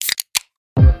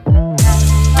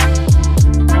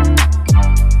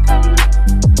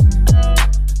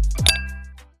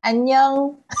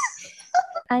안녕.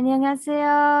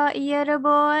 안녕하세요,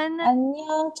 여러분.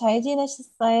 안녕. 잘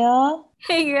지내셨어요?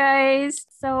 Hey guys.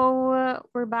 So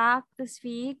we're back this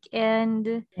week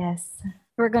and Yes.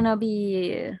 we're gonna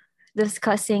be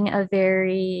discussing a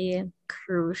very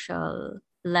crucial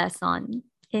lesson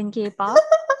in K-pop,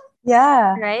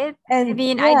 Yeah. right? I And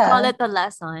mean, I'd call yeah. it a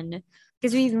lesson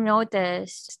because we've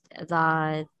noticed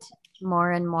that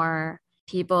more and more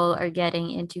people are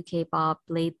getting into K-pop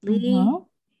lately.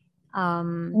 Mm-hmm.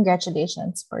 Um,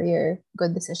 Congratulations for your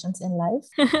good decisions in life.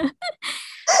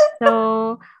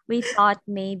 So we thought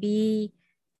maybe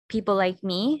people like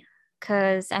me,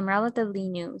 because I'm relatively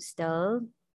new still,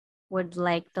 would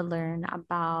like to learn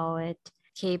about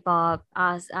K-pop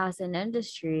as an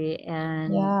industry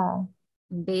and Yeah.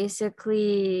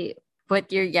 basically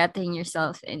what you're getting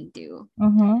yourself into.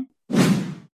 Mm-hmm.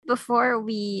 Before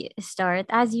we start,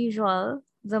 as usual,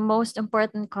 the most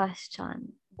important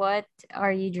question, what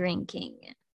are you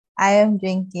drinking? I am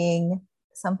drinking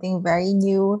something very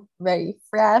new, very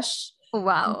fresh,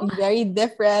 Wow. something very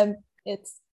different.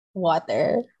 It's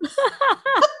water.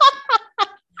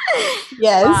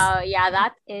 Yes. Wow, yeah,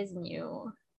 that is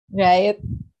new. Right?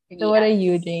 So what are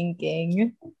you Yes.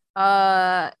 drinking?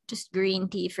 Just green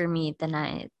tea for me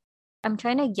tonight. I'm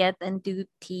trying to get into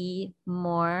tea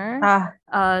more, Ah,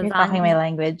 you're talking my than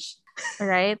language.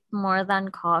 right, more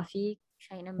than coffee.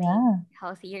 Trying to make Yeah,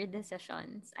 healthier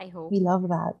decisions, I hope. we love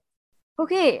that.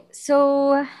 Okay,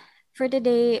 so for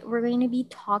today, we're going to be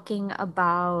talking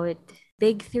about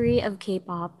big three of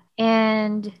K-pop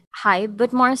and hype,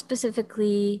 but more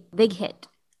specifically, big hit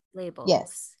labels.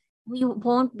 Yes. We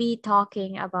won't be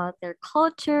talking about their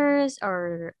cultures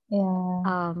or Yeah.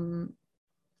 um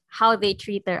how they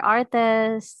treat their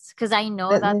artists, because I know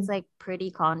That that's is, like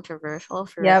pretty controversial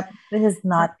yep. This is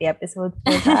for not the episode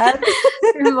for that.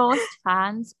 for most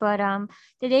fans. But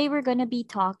today we're gonna be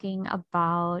talking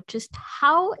about just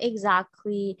how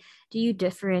exactly do you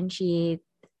differentiate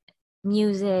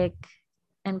music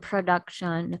and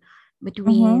production Mm-hmm.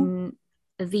 between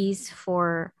these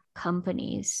four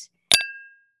companies.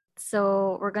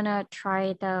 So we're gonna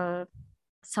try to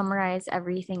summarize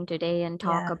everything today and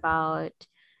talk Yeah. about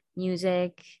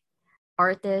music,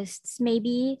 artists,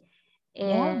 maybe,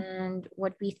 Yeah. and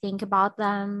what we think about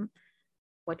them,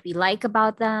 what we like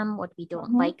about them, what we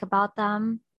don't Mm-hmm. like about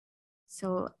them.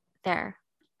 So, there,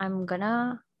 I'm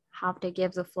gonna have to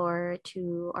give the floor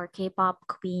to our K pop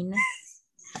queen,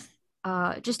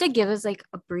 just to give us like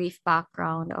a brief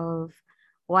background of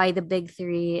why the big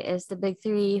three is the big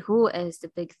three, who is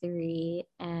the big three,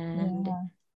 and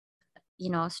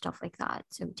Yeah. stuff like that.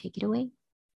 So, take it away.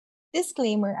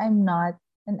 Disclaimer, I'm not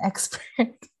an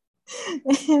expert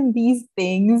in these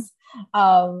things.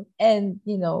 And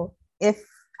if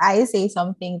I say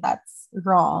something that's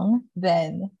wrong,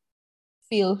 then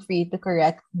feel free to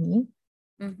correct me,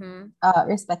 Mm-hmm.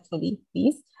 respectfully,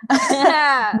 please.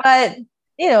 But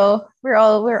we're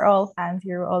all fans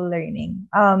here, we're all learning.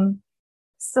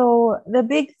 So the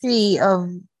big three of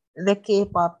the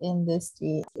K-pop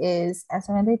industry is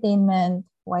SM Entertainment,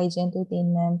 YG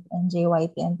Entertainment, and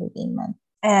JYP Entertainment.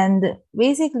 And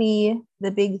basically, the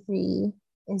big three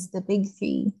is the big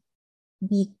three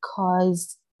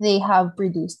because they have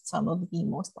produced some of the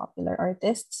most popular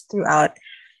artists throughout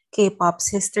K-pop's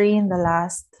history in the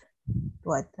last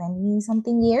 20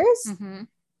 something years. Mm-hmm.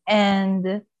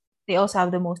 And they also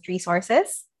have the most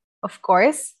resources, of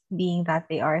course, being that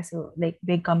they are so like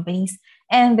big companies.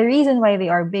 And the reason why they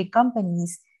are big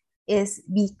companies is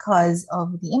because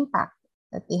of the impact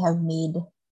that they have made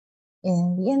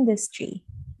in the industry.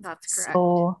 That's correct.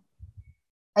 So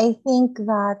I think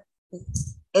that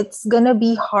it's gonna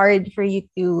be hard for you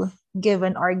to give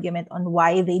an argument on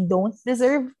why they don't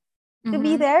deserve to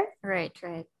be Mm-hmm. there. Right,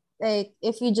 right. Like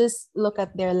if you just look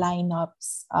at their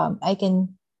lineups, I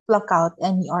can pluck out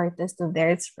any artist of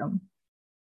theirs from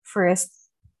first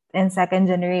and second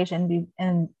generation,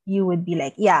 and you would be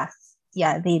like, yeah,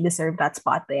 they deserve that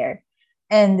spot there.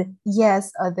 And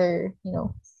yes,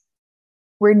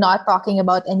 we're not talking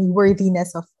about any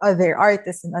worthiness of other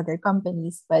artists and other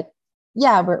companies, but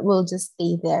yeah, we'll just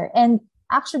stay there. And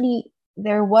actually,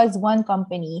 there was one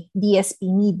company,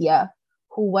 DSP Media,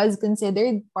 who was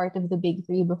considered part of the big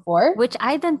three before. Which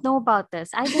I didn't know about this.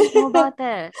 I didn't know about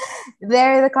this.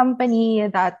 They're the company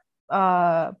that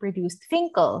produced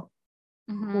Finkel,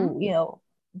 Mm-hmm. who,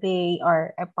 they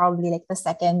are probably like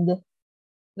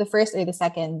the first or the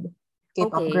second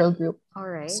K-pop Okay. girl group. All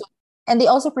right. So, and they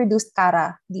also produced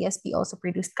Kara. DSP also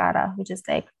produced Kara, which is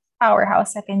like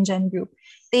powerhouse second gen group.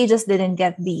 They just didn't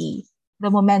get the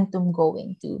momentum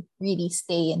going to really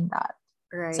stay in that.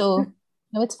 Right. So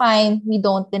no, it's fine. We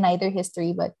don't deny their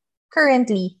history, but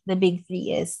currently the big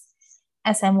three is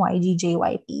SMYG,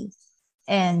 JYP,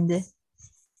 and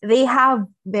they have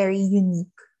very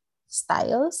unique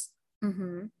styles,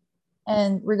 Mm-hmm.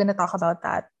 and we're gonna talk about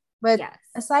that. But Yes.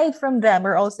 aside from them,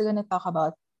 we're also gonna talk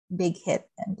about Big Hit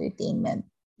Entertainment,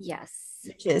 Yes.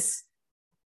 which is,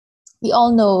 we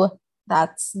all know,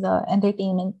 that's the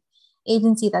entertainment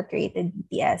agency that created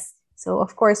BTS. So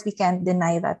of course we can't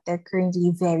deny that they're currently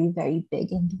very, very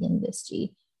big in the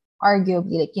industry.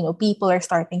 Arguably, like, people are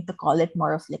starting to call it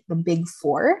more of like the big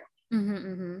four. Mm-hmm,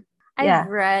 mm-hmm. I've Yeah.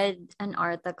 read an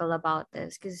article about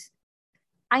this because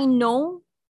I know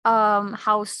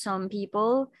how some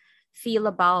people feel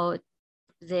about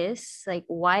this. Like,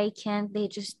 why can't they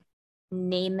just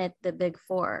name it the Big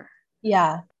Four?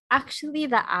 Yeah. Actually,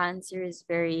 the answer is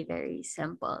very, very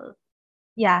simple.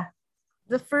 Yeah.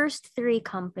 The first three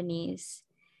companies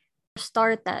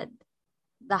started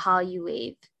the Hallyu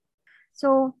Wave.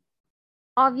 So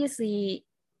obviously,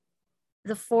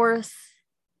 the fourth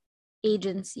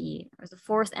agency or the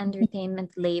fourth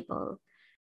entertainment label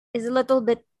is a little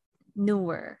bit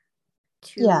newer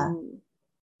Yeah.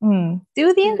 to To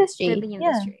the to industry. the Yeah.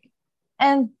 industry.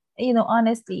 And,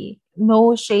 honestly,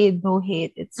 no shade, no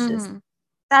hate. It's just, Mm-hmm.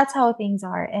 that's how things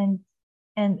are. And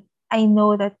I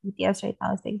know that BTS right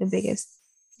now is like the biggest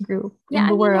group Yeah,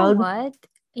 in the and you know world. what?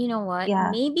 You know what?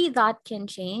 Yeah. Maybe that can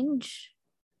change,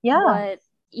 Yeah. but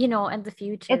in the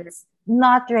future. It's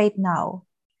not right now.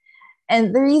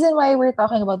 And the reason why we're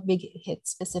talking about big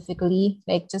hits specifically,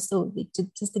 like, just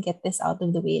to get this out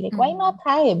of the way, like, why Mm-hmm. not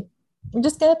Hybe? We're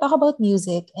just gonna talk about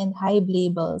music, and Hybe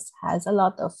labels has a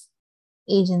lot of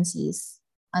agencies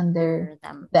under Under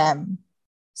them. them.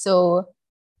 So,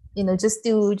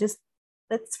 just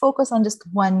let's focus on just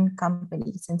one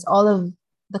company, since all of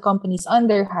the companies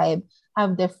under Hybe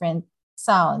have different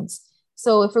sounds.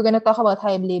 So if we're gonna talk about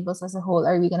Hybe labels as a whole,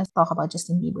 are we gonna talk about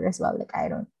Justin Bieber as well? Like, I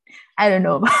don't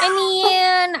know. I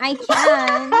mean, I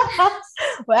can.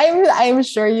 But I'm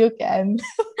sure you can.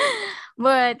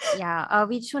 But yeah,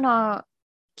 we just wanna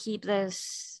keep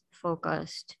this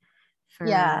focused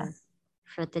Yeah,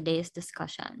 for today's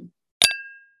discussion.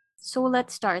 So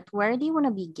let's start. Where do you want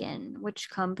to begin? Which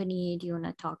company do you want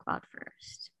to talk about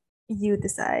first? you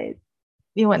decide.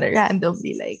 You want to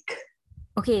randomly like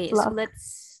Okay, so pluck.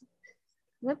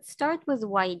 let's start with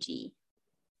YG.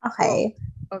 Oh, Okay.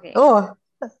 okay. Oh,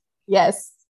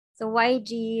 yes. So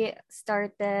YG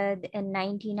started in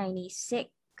 1996.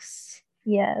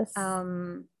 Yes.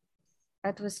 Um,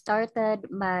 it was started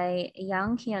by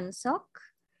Yang Hyun Suk,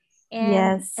 and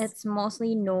Yes. it's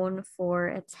mostly known for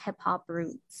its hip hop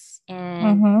roots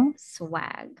and Mm-hmm.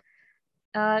 swag.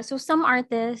 So some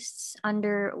artists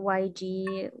under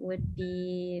YG would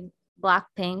be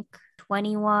Blackpink,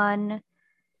 21,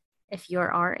 if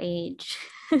you're our age,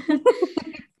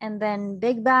 and then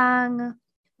Big Bang,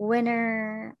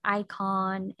 Winner,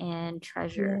 Icon, and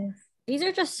Treasure. Yes. These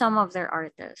are just some of their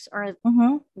artists, or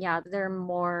Mm-hmm. yeah, they're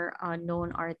more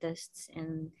known artists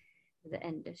in the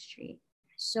industry.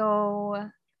 So,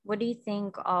 what do you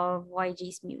think of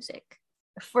YG's music?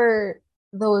 For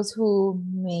those who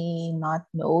may not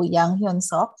know, Yang Hyun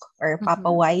Sok, or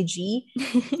Papa Mhm. YG,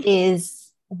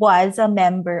 was a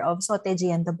member of Soteji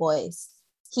and the Boys.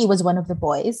 He was one of the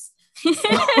boys. So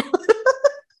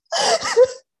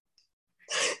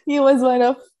he was one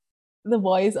of the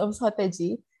boys of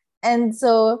Soteji. And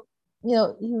so,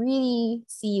 you really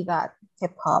see that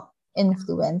hip hop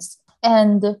influence.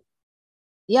 And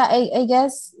yeah, I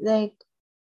guess, like,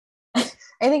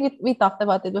 I think we talked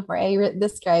about it before.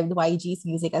 Described YG's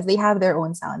music as they have their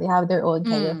own sound. They have their own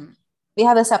Mm, they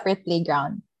have a separate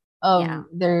playground yeah. of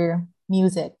their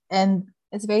music. And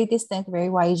it's very distinct, very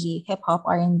YG, hip hop,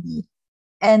 R&B.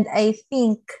 And I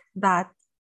think that,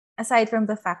 aside from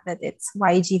the fact that it's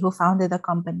YG who founded the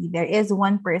company, there is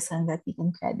one person that we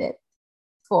can credit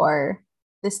for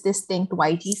this distinct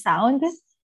YG sound.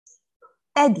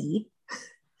 Eddie.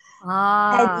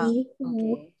 Ah, Eddie,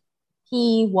 who okay.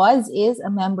 he is a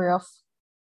member of,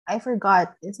 I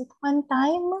forgot, is it One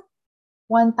Time?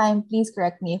 One Time, please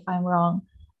correct me if I'm wrong.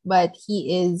 But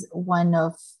he is one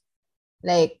of,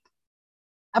 like,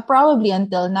 probably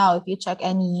until now, if you check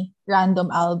any random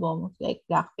album of like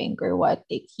Blackpink or what,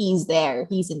 like, he's there.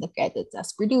 He's in the credits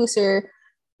as producer,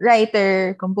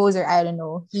 writer, composer. I don't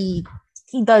know. He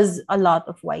does a lot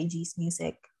of YG's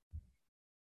music,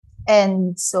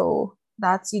 and so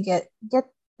that's, you get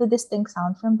the distinct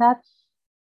sound from that.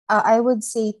 I would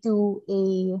say to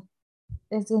a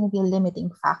there's going to be a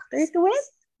limiting factor to it.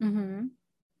 Mm-hmm.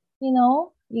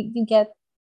 You get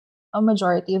a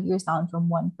majority of your sound from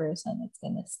one person. It's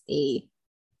gonna stay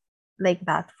like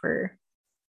that for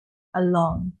a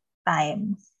long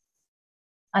time.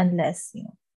 unless,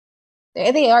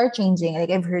 they are changing. Like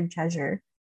I've heard Treasure.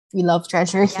 We love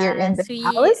Treasure here in the Yes, we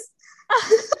house.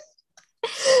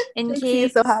 in Makes you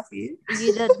so case happy.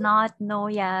 you did not know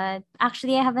yet.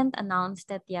 Actually, I haven't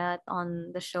announced it yet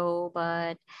on the show,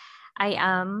 but I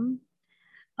am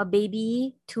a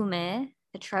baby Tume,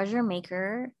 the treasure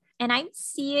maker, and I'm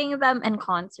seeing them in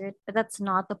concert, but that's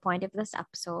not the point of this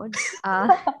episode.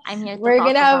 I'm here to We're talk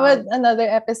gonna have about, another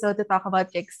episode to talk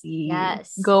about Trixie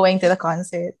yes, going to the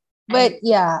concert. But and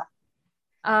yeah.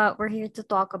 we're here to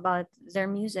talk about their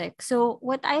music. So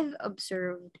what I've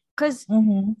observed, because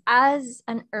Mm-hmm. as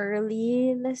an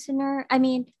early listener, I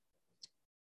mean,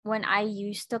 when I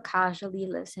used to casually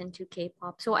listen to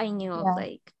K-pop, so I knew of Yeah.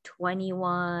 like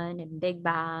 21 and Big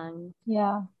Bang.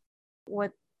 Yeah.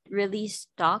 What really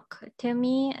stuck to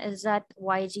me is that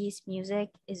YG's music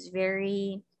is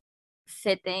very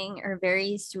fitting or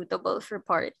very suitable for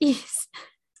parties,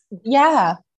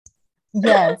 Yeah.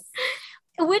 Yes.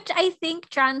 which I think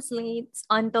translates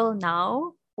until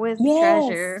now with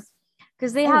Treasure, Yes.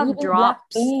 because they And have even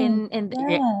drops Blackpink. in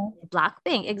Yeah.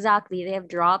 Blackpink. Exactly, they have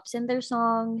drops in their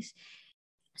songs,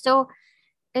 so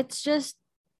it's just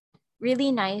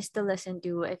really nice to listen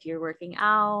to if you're working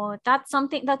out. That's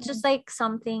just like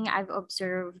something I've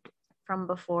observed from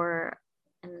before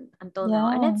and until now,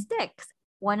 and it Yeah. sticks.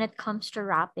 When it comes to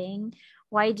rapping,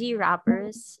 YG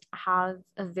rappers have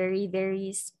a very,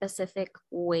 very specific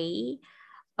way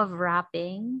of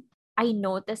rapping. I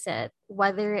notice it,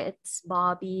 whether it's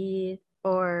Bobby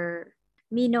or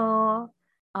Mino,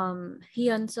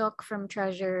 Hyun Suk from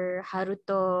Treasure,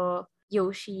 Haruto,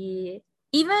 Yoshi,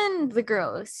 even the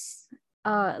girls,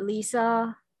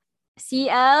 Lisa,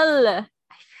 CL.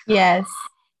 Yes.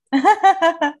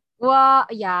 Well,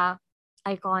 yeah,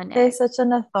 iconic. There's such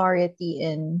an authority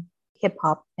in hip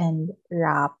hop and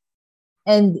rap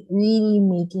and really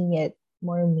making it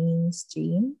more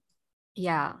mainstream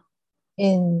Yeah,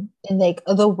 in like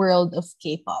the world of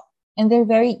K-pop. And they're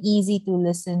very easy to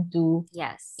listen to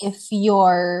yes, if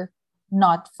you're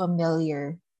not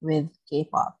familiar with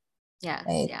K-pop. yes,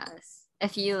 Like yes.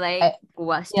 If you like I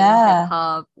Western hip yeah,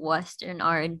 hop, Western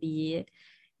R&B,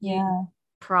 you yeah.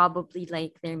 probably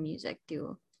like their music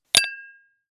too.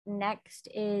 Next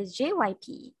is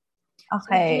JYP. So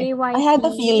Okay. I had the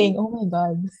JYP, feeling, oh my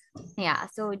god. yeah,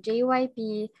 so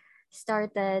JYP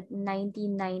started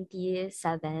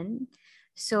 1997.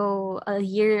 So a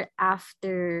year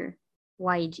after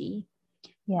YG,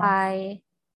 Yes. by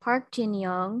Park Jin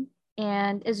Young,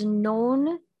 and is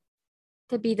known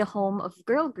to be the home of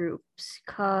girl groups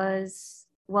because,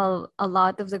 well, a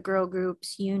lot of the girl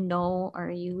groups or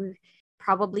you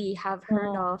probably have heard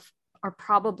Mm, of are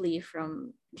probably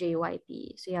from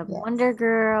JYP. So you have yes. Wonder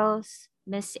Girls,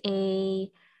 Miss A,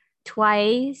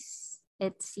 Twice,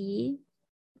 ITZY,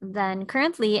 then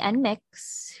currently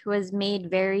NMIX, who has made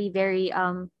very, very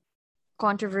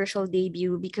controversial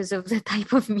debut because of the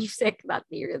type of music that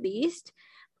they released.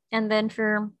 And then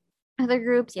for other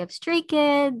groups, you have Stray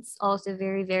Kids, also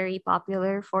very, very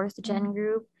popular fourth gen Mm.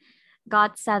 group.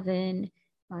 Got Seven,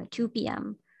 2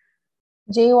 p.m.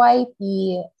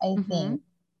 JYP, I Mm-hmm. think,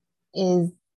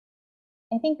 is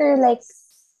I think they're like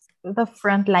the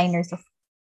frontliners of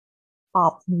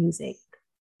pop music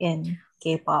in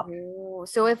K-pop. Oh,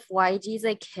 so if YG is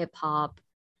like hip hop,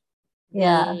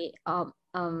 Yeah. they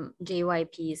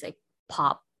JYP is like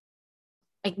pop,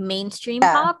 like mainstream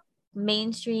Yeah. pop,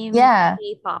 mainstream Yeah.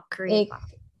 K-pop, Korean Like pop.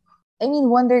 I mean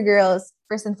Wonder Girls,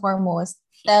 first and foremost,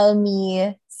 Yeah. Tell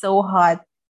Me, So Hot,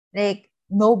 like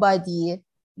Nobody.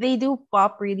 They do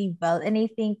pop really well. And I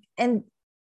think and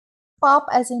pop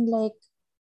as in like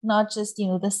not just,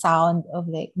 the sound of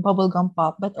like bubblegum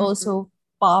pop, but Mm-hmm. also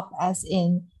pop as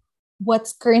in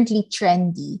what's currently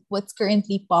trendy, what's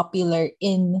currently popular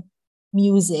in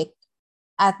music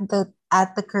at the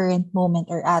current moment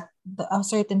or at a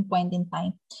certain point in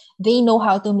time. They know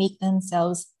how to make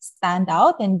themselves stand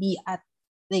out and be at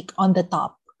like on the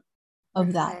top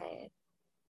of that. Right.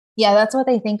 Yeah, that's what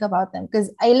I think about them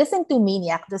because I listened to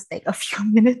Maniac just like a few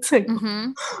minutes ago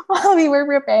Mm-hmm. while we were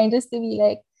preparing just to be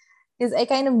like because I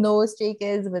kind of know Stray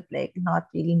Kids but like not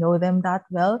really know them that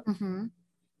well. Mm-hmm.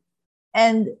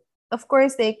 And of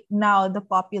course, like now the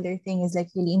popular thing is like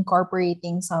really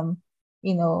incorporating some,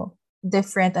 you know,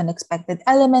 different unexpected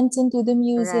elements into the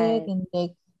music Right. and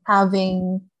like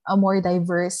having a more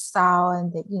diverse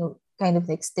sound, like, kind of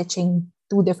like stitching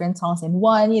two different songs in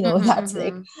one, Mm-hmm, that's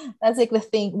like mm-hmm. that's like the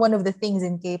thing, one of the things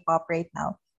in K-pop right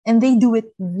now. And they do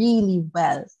it really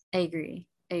well. I agree.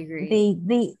 I agree.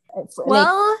 They like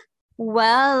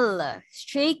Well,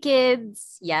 Stray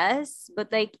Kids, yes,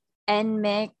 but like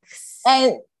NMIX,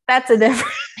 and that's a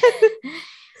different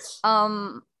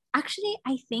um, Actually,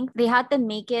 I think they had to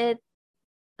make it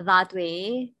that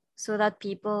way so that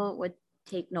people would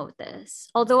take notice.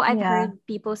 Although I've Yeah. heard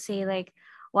people say like,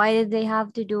 why did they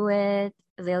have to do it?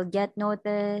 They'll get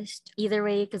noticed either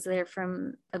way because they're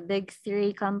from a big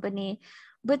three company.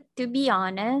 But to be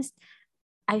honest,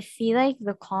 I feel like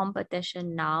the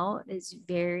competition now is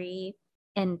very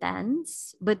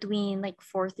intense between like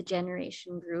fourth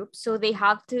generation groups. So they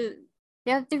have to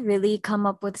really come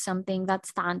up with something that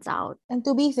stands out. And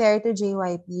to be fair to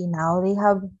JYP now, they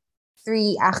have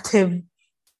three active,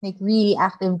 like really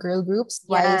active girl groups.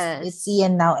 Twice it's Yes. C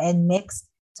and now N mix.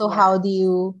 So Yeah. how do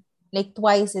you like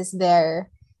twice is their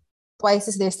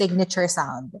signature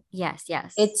sound. Yes,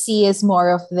 yes. C is more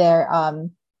of their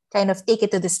kind of take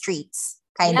it to the streets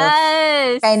kind of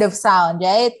Yes. sound,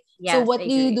 right? So Yes, I what do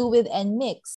you agree. do with N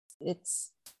mix?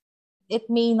 It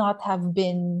may not have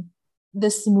been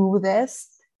the smoothest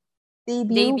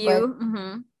debut, but Debut.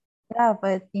 Mm-hmm. yeah,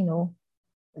 but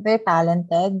they're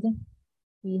talented.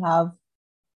 We have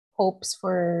hopes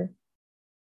for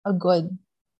a good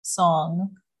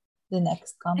song the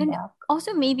next And comeback.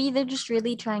 also maybe they're just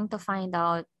really trying to find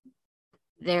out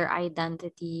their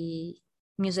identity,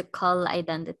 musical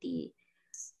identity,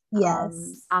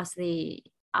 Yes. as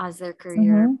their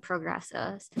career Mm-hmm.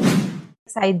 progresses.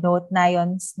 Side note,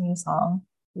 Nion's new song,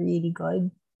 really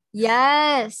good.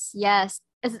 Yes, yes.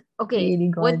 Okay, Really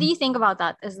what do good. you think about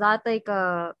that? Is that like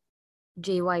a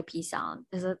JYP sound?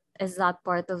 Is that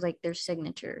part of like their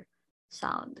signature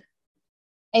sound?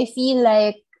 I feel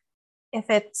like if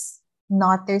it's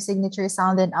not their signature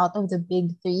sound, then out of the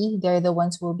big three, they're the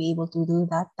ones who will be able to do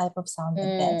that type of sound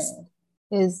the best. Mm.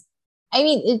 Because, I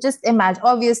mean, it just imagine,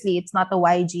 obviously, it's not a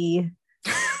YG,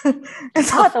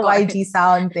 it's not Of a YG course.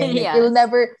 sound thing. Like, Yes.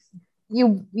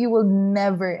 you will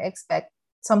never expect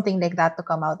something like that to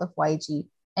come out of YG.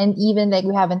 And even like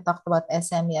we haven't talked about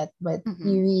SM yet, but you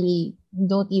Mm-hmm. really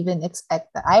don't even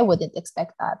expect that. I wouldn't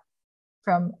expect that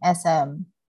from SM.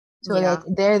 So like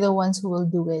Yeah. they're the ones who will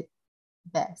do it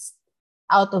best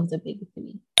out of the big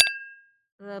three.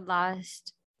 The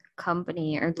last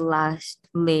company or the last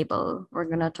label we're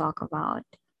gonna talk about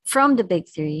from the big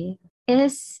three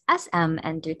is SM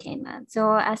Entertainment.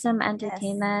 So SM Yes.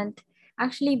 Entertainment,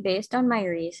 actually based on my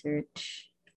research,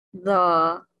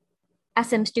 the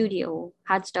SM Studio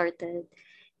had started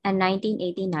in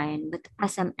 1989, but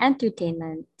SM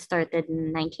Entertainment started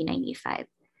in 1995.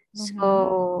 Mm-hmm.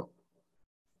 So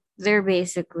they're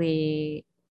basically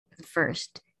the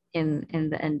first in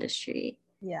the industry.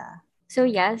 Yeah. So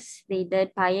yes, they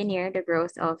did pioneer the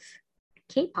growth of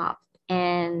K-pop,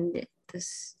 and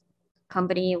this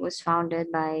company was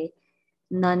founded by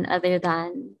none other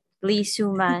than Lee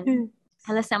Suman.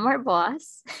 Hello, Summer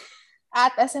Boss.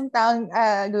 At SM Town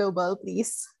Global,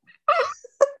 please.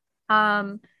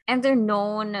 And they're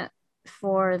known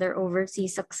for their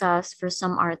overseas success for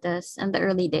some artists in the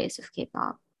early days of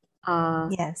K-pop. Uh,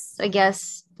 Yes, so I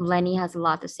guess Lenny has a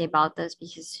lot to say about this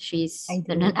because I she's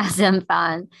been an do. SM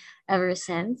fan ever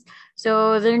since.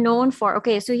 So they're known for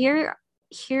so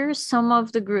here's some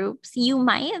of the groups you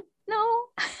might know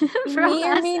You from may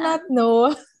or may not SM.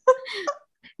 know.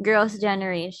 Girls'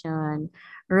 Generation,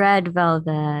 Red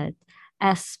Velvet,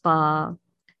 aespa,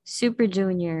 Super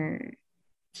Junior,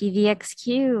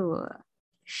 TVXQ,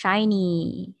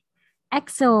 Shiny,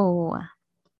 EXO,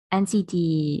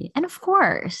 NCT, and of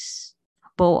course,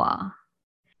 BoA.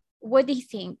 What do you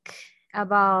think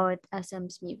about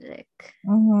SM's music?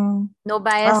 Mm-hmm. No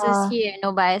biases Uh, here.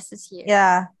 No biases here.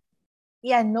 yeah.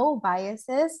 Yeah, no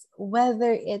biases,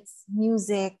 whether it's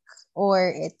music or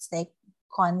it's like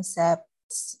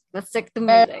concepts. Let's stick to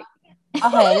Pero, music.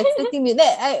 okay, let's stick to music.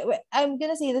 I'm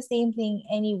gonna say the same thing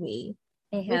anyway,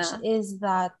 which Yeah. is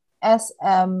that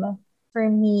SM for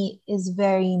me is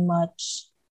very much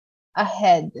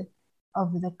ahead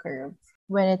of the curve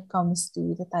when it comes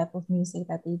to the type of music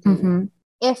that they do. Mm-hmm.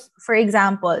 If, for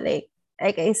example, like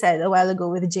I said a while ago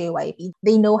with JYP,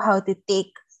 they know how to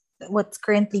take what's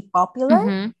currently popular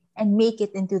Mm-hmm. and make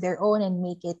it into their own and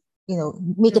make it the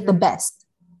Mm-hmm. best.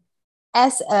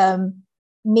 SM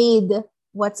made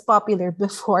what's popular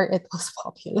before it was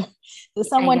popular. So I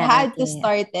someone get it. had to Yeah, yeah.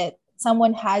 start it,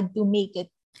 someone had to make it,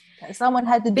 someone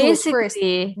had to do it first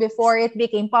Basically, before it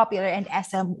became popular, and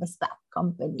SM was that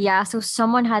company. yeah, so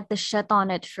someone had to shit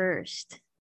on it first.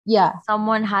 Yeah.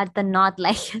 Someone had to not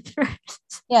like it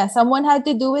first. Yeah, someone had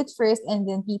to do it first and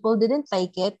then people didn't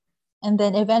like it and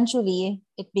then eventually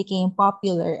it became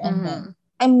popular and then Mm-hmm.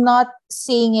 I'm not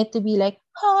saying it to be like,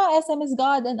 SM is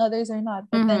God and others are not,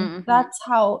 but then Mm-hmm. Mm-hmm. that's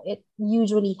how it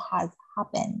usually has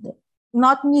happened.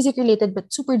 Not music related, but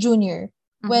Super Junior.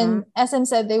 Mm-hmm. When SM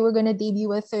said they were gonna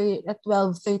debut a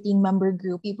 12, 13 member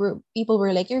group, people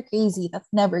were like, "You're crazy. That's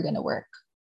never gonna work."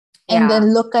 And Yeah.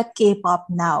 then look at K-pop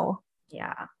now.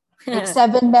 Yeah. Like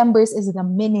 7 members is the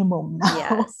minimum now.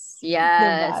 Yes. Diba?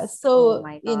 Yes. Oh So,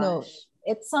 my you know, gosh.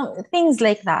 it's some things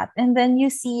like that. And then you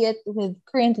see it with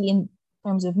currently in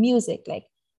terms of music, like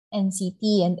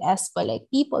NCT and aespa, like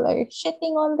people are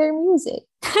shitting on their music.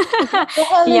 Like, what the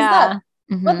hell is Yeah. that?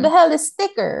 What Mm-hmm. the hell is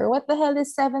Sticker? What the hell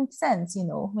is Seventh Sense,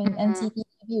 when Mm-hmm. NCT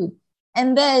debuted?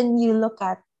 And then you look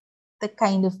at the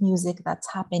kind of music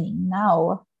that's happening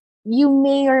now. You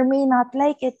may or may not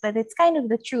like it, but it's kind of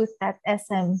the truth that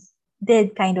SM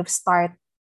did kind of start,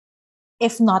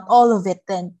 if not all of it,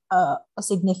 then a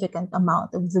significant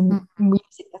amount of the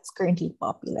music that's currently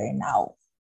popular now.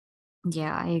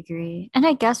 Yeah, I agree. And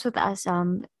I guess with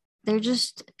SM, they're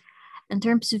just, in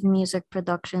terms of music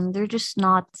production, they're just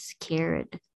not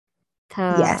scared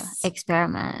to Yes.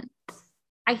 experiment.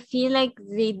 I feel like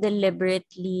they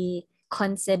deliberately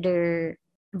consider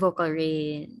vocal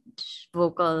range,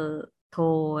 vocal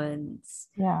tones,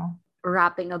 Yeah.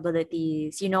 rapping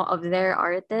abilities, of their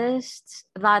artists.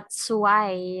 That's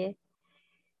why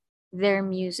their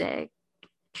music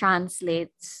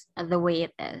translates the way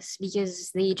it is,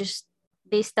 because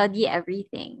they study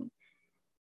everything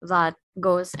that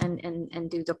goes and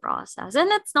do the process.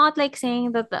 And it's not like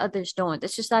saying that the others don't.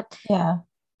 It's just that Yeah.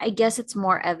 I guess it's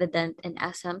more evident in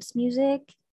SM's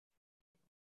music.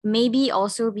 Maybe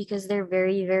also because they're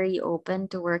very, very open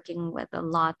to working with a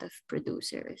lot of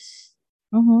producers.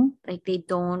 Mm-hmm. Like they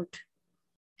don't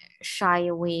shy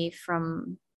away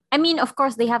from, I mean, of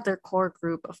course they have their core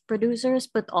group of producers,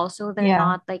 but also they're Yeah.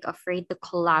 not like afraid to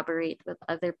collaborate with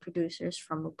other producers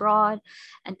from abroad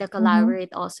and to Mm-hmm.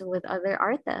 collaborate also with other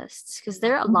artists, because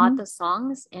there are a lot Mm-hmm. of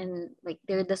songs in like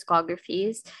their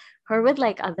discographies or with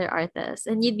like other artists,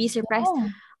 and you'd be surprised, Yeah.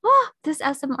 oh, this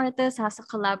SM artist has a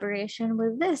collaboration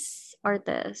with this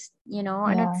artist, and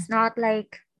Yeah. it's not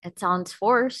like it sounds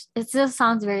forced. It just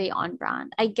sounds very on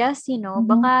brand. I guess, Mm-hmm.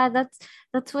 baka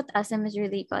that's what SM is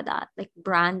really good at, like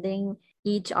branding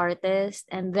each artist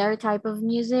and their type of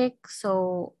music.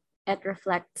 So it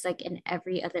reflects like in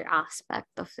every other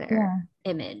aspect of their Yeah.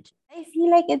 image. I feel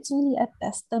like it's really a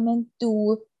testament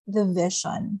to the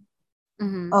vision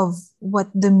Mm-hmm. of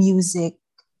what the music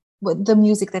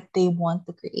that they want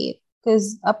to create.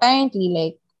 Because apparently,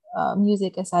 like,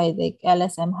 music aside, like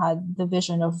LSM had the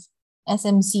vision of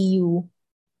SMCU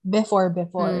before,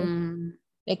 Mm-hmm.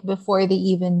 like before they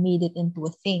even made it into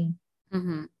a thing.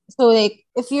 Mm-hmm. So like,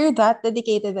 if you're that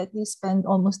dedicated that you spend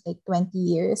almost like 20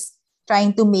 years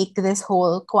trying to make this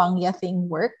whole Kwangya thing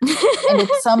work, and it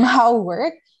somehow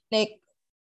worked, like,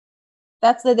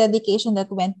 that's the dedication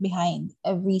that went behind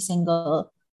every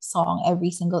single song, every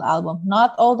single album.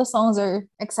 Not all the songs are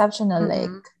exceptional. Like,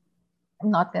 Mm-hmm. I'm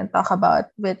not gonna talk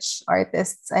about which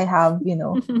artists I have,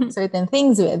 certain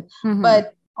things with, Mm-hmm.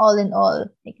 but all in all,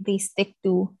 like, they stick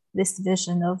to this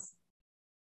vision of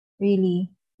really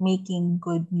making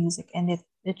good music, and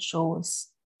it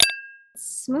shows.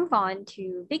 Let's move on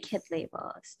to big hit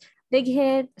labels. Big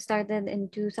Hit started in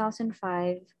 2005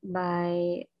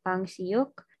 by Bang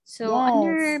Siyuk. So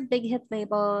under Yes. big hit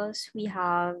labels, we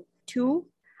have two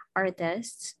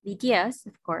artists, BTS,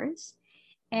 of course,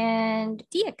 and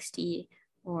TXT,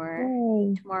 or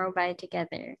Yay. Tomorrow by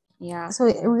Together. Yeah.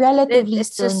 So relatively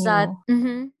It's still just that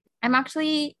new. I'm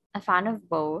actually a fan of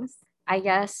both. I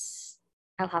guess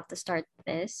I'll have to start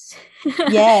this.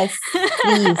 Yes,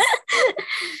 please.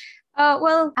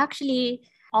 Well, actually,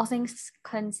 all things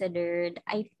considered,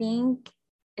 I think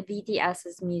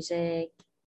BTS's music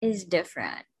is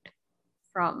different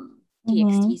from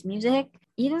Mm-hmm. TXT's music.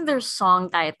 Even their song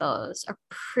titles are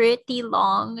pretty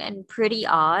long and pretty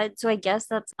odd, so I guess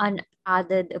that's an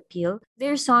added appeal.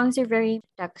 Their songs are very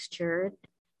textured,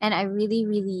 and I really,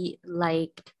 really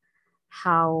liked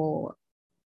how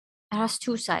it has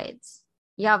two sides.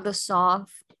 You have the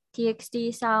soft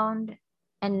TXT sound,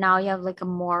 and now you have like a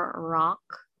more rock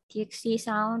TXT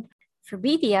sound for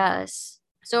BTS.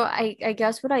 So I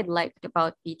guess what I liked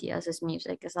about BTS's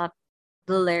music is that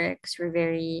the lyrics were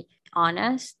very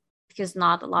honest, because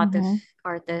not a lot of Mm-hmm.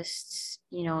 artists,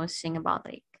 sing about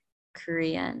like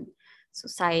Korean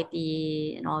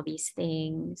society and all these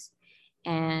things.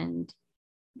 And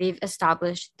they've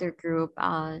established their group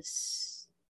as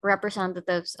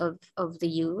representatives of the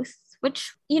youth,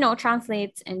 which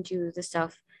translates into the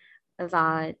stuff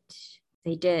that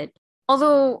they did.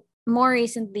 Although more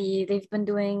recently they've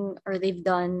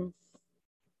done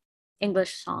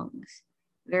English songs,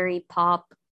 very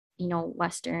pop,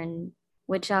 Western,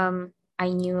 which I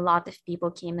knew a lot of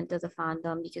people came into the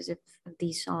fandom because of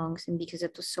these songs and because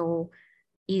it was so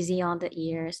easy on the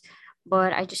ears.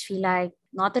 But I just feel like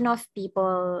not enough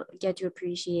people get to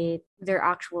appreciate their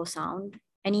actual sound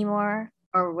anymore,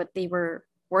 or what they were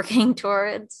working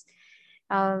towards.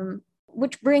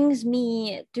 Which brings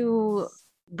me to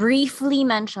briefly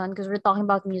mention, because we're talking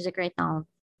about music right now,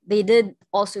 they did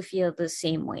also feel the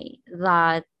same way,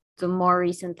 that the more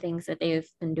recent things that they've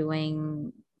been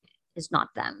doing is not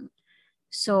them.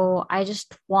 So I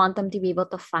just want them to be able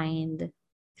to find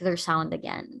their sound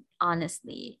again,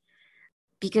 honestly.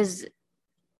 Because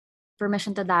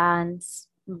Permission to Dance,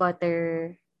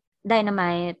 Butter,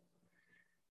 Dynamite,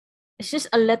 it's just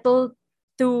a little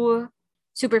too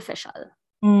superficial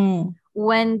Mm.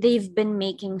 when they've been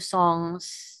making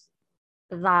songs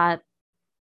that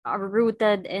are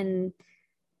rooted in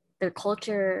their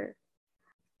culture,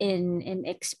 in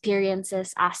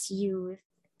experiences as youth.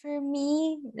 For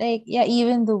me, like, yeah,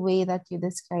 even the way that you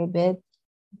describe it,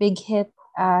 Big Hit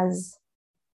as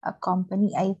a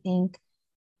company, I think,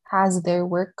 has their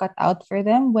work cut out for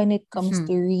them when it comes Mhm.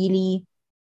 to really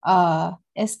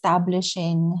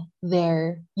establishing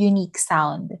their unique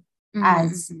sound Mhm,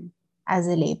 as mhm. as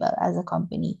a label, as a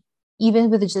company. Even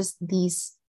with just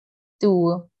these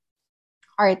two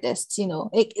artists,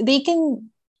 like, they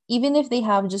can, even if they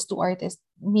have just two artists,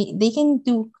 they can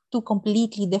do two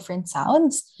completely different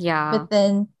sounds, Yeah. but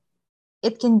then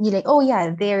it can be like, oh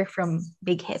yeah, they're from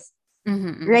Big Hit.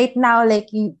 Mhm, mhm. Right now, like,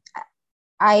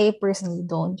 I personally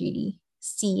don't really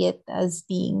see it as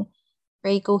being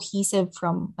very cohesive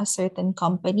from a certain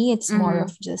company. It's more Mhm.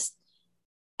 of just,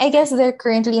 I guess they're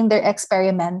currently in their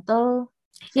experimental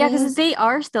Yeah, because phase. they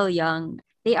are still young.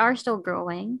 They are still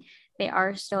growing. They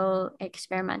are still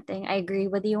experimenting. I agree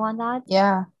with you on that.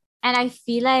 Yeah. And I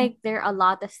feel like there are a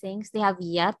lot of things they have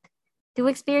yet to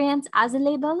experience as a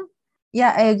label.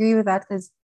 Yeah, I agree with that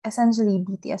because essentially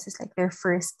BTS is like their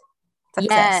first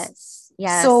success. Yes.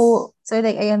 Yes. So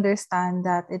like I understand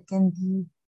that it can be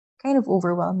kind of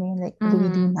overwhelming. Like, what do we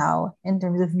do Mm-hmm. now in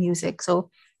terms of music? So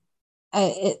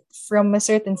from a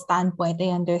certain standpoint, I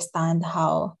understand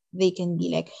how they can be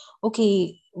like,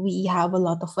 okay, we have a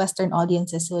lot of Western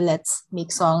audiences, so let's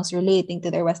make songs relating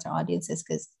to their Western audiences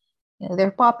because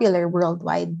they're popular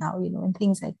worldwide now, and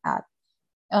things like that.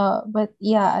 But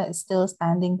yeah, still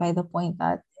standing by the point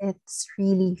that it's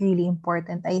really, really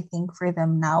important, I think, for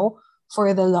them now,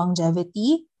 for the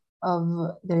longevity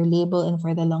of their label and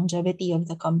for the longevity of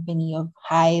the company, of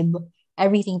Hybe,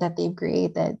 everything that they've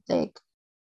created, like,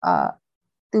 uh,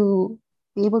 to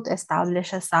be able to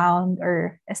establish a sound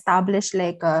or establish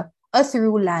like a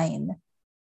through line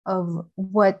of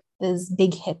what does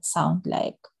Big Hit sound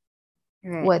like,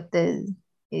 Right. what does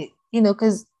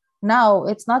because now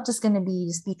it's not just gonna be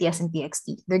just BTS and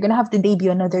TXT. They're gonna have to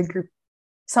debut another group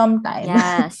sometime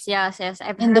Yes. Yes. Yes.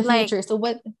 I've in the heard like, future. So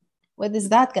what is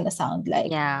that gonna sound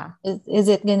like? yeah. Is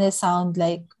it gonna sound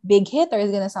like Big Hit or is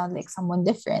it gonna sound like someone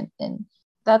different? And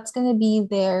that's gonna be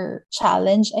their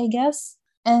challenge, I guess.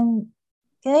 And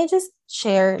can I just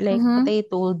share like what Mm-hmm. I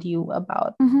told you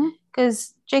about? Mm-hmm.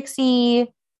 Because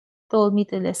Trixie told me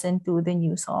to listen to the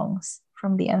new songs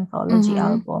from the anthology Mm-hmm.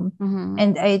 album. Mm-hmm.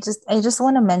 And I just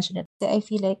want to mention it. I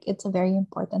feel like it's a very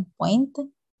important point,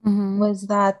 Mm-hmm. was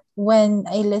that when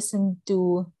I listened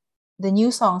to the new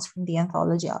songs from the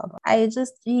anthology album, I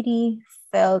just really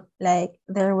felt like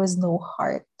there was no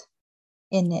heart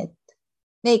in it.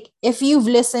 Like, if you've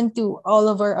listened to all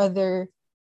of our other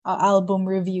album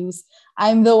reviews,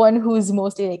 I'm the one who's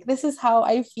mostly like, this is how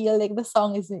I feel like the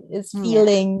song is Yeah.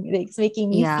 feeling, like it's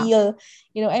making me Yeah. feel,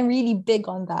 I'm really big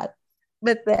on that.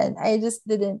 But then I just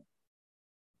didn't,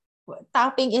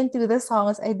 tapping into the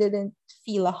songs, I didn't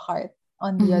feel a heart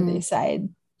on the Mm-hmm. other side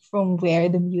from where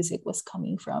the music was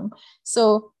coming from.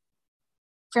 So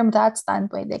from that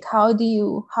standpoint, like, how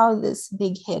this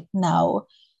Big Hit now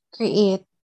create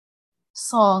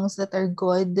songs that are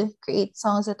good, create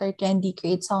songs that are trendy,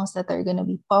 create songs that are gonna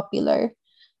be popular,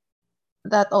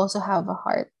 that also have a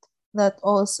heart, that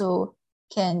also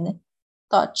can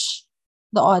touch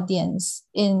the audience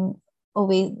in a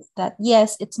way that,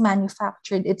 yes, it's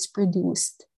manufactured, it's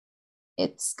produced,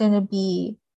 it's gonna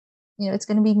be, it's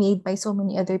gonna be made by so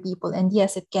many other people, and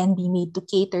yes, it can be made to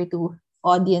cater to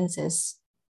audiences,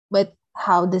 but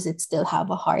how does it still have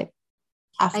a heart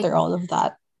I after all of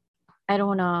that? I don't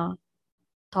wanna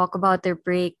talk about their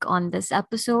break on this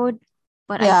episode,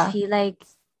 but I Yeah. feel like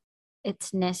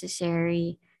it's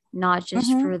necessary, not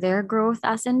just Mm-hmm. for their growth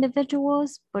as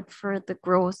individuals, but for the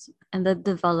growth and the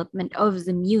development of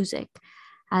the music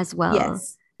as well.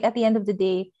 Yes. At the end of the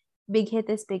day, Big Hit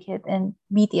is Big Hit, and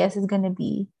BTS is gonna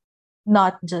be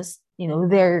not just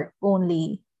their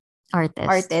only Artist.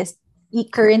 artist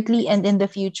currently and in the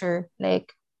future.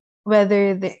 Like,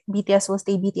 whether the BTS will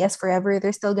stay BTS forever,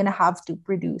 they're still gonna have to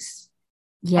produce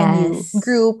a new Yes.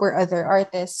 group or other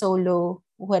artist, solo,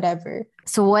 whatever.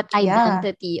 So what Yeah.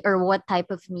 identity or what type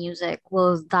of music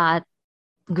will that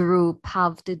group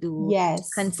have to do, Yes.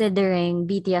 considering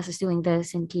BTS is doing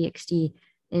this and TXT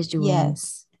is doing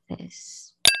Yes.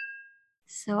 this?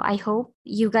 So I hope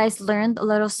you guys learned a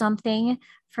little something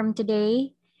from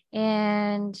today,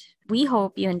 and we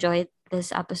hope you enjoyed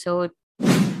this episode.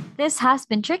 This has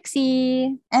been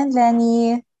Trixie. And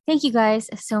Lenny. Thank you guys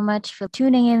so much for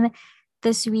tuning in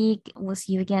this week. We'll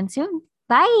see you again soon.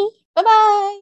 Bye. Bye bye.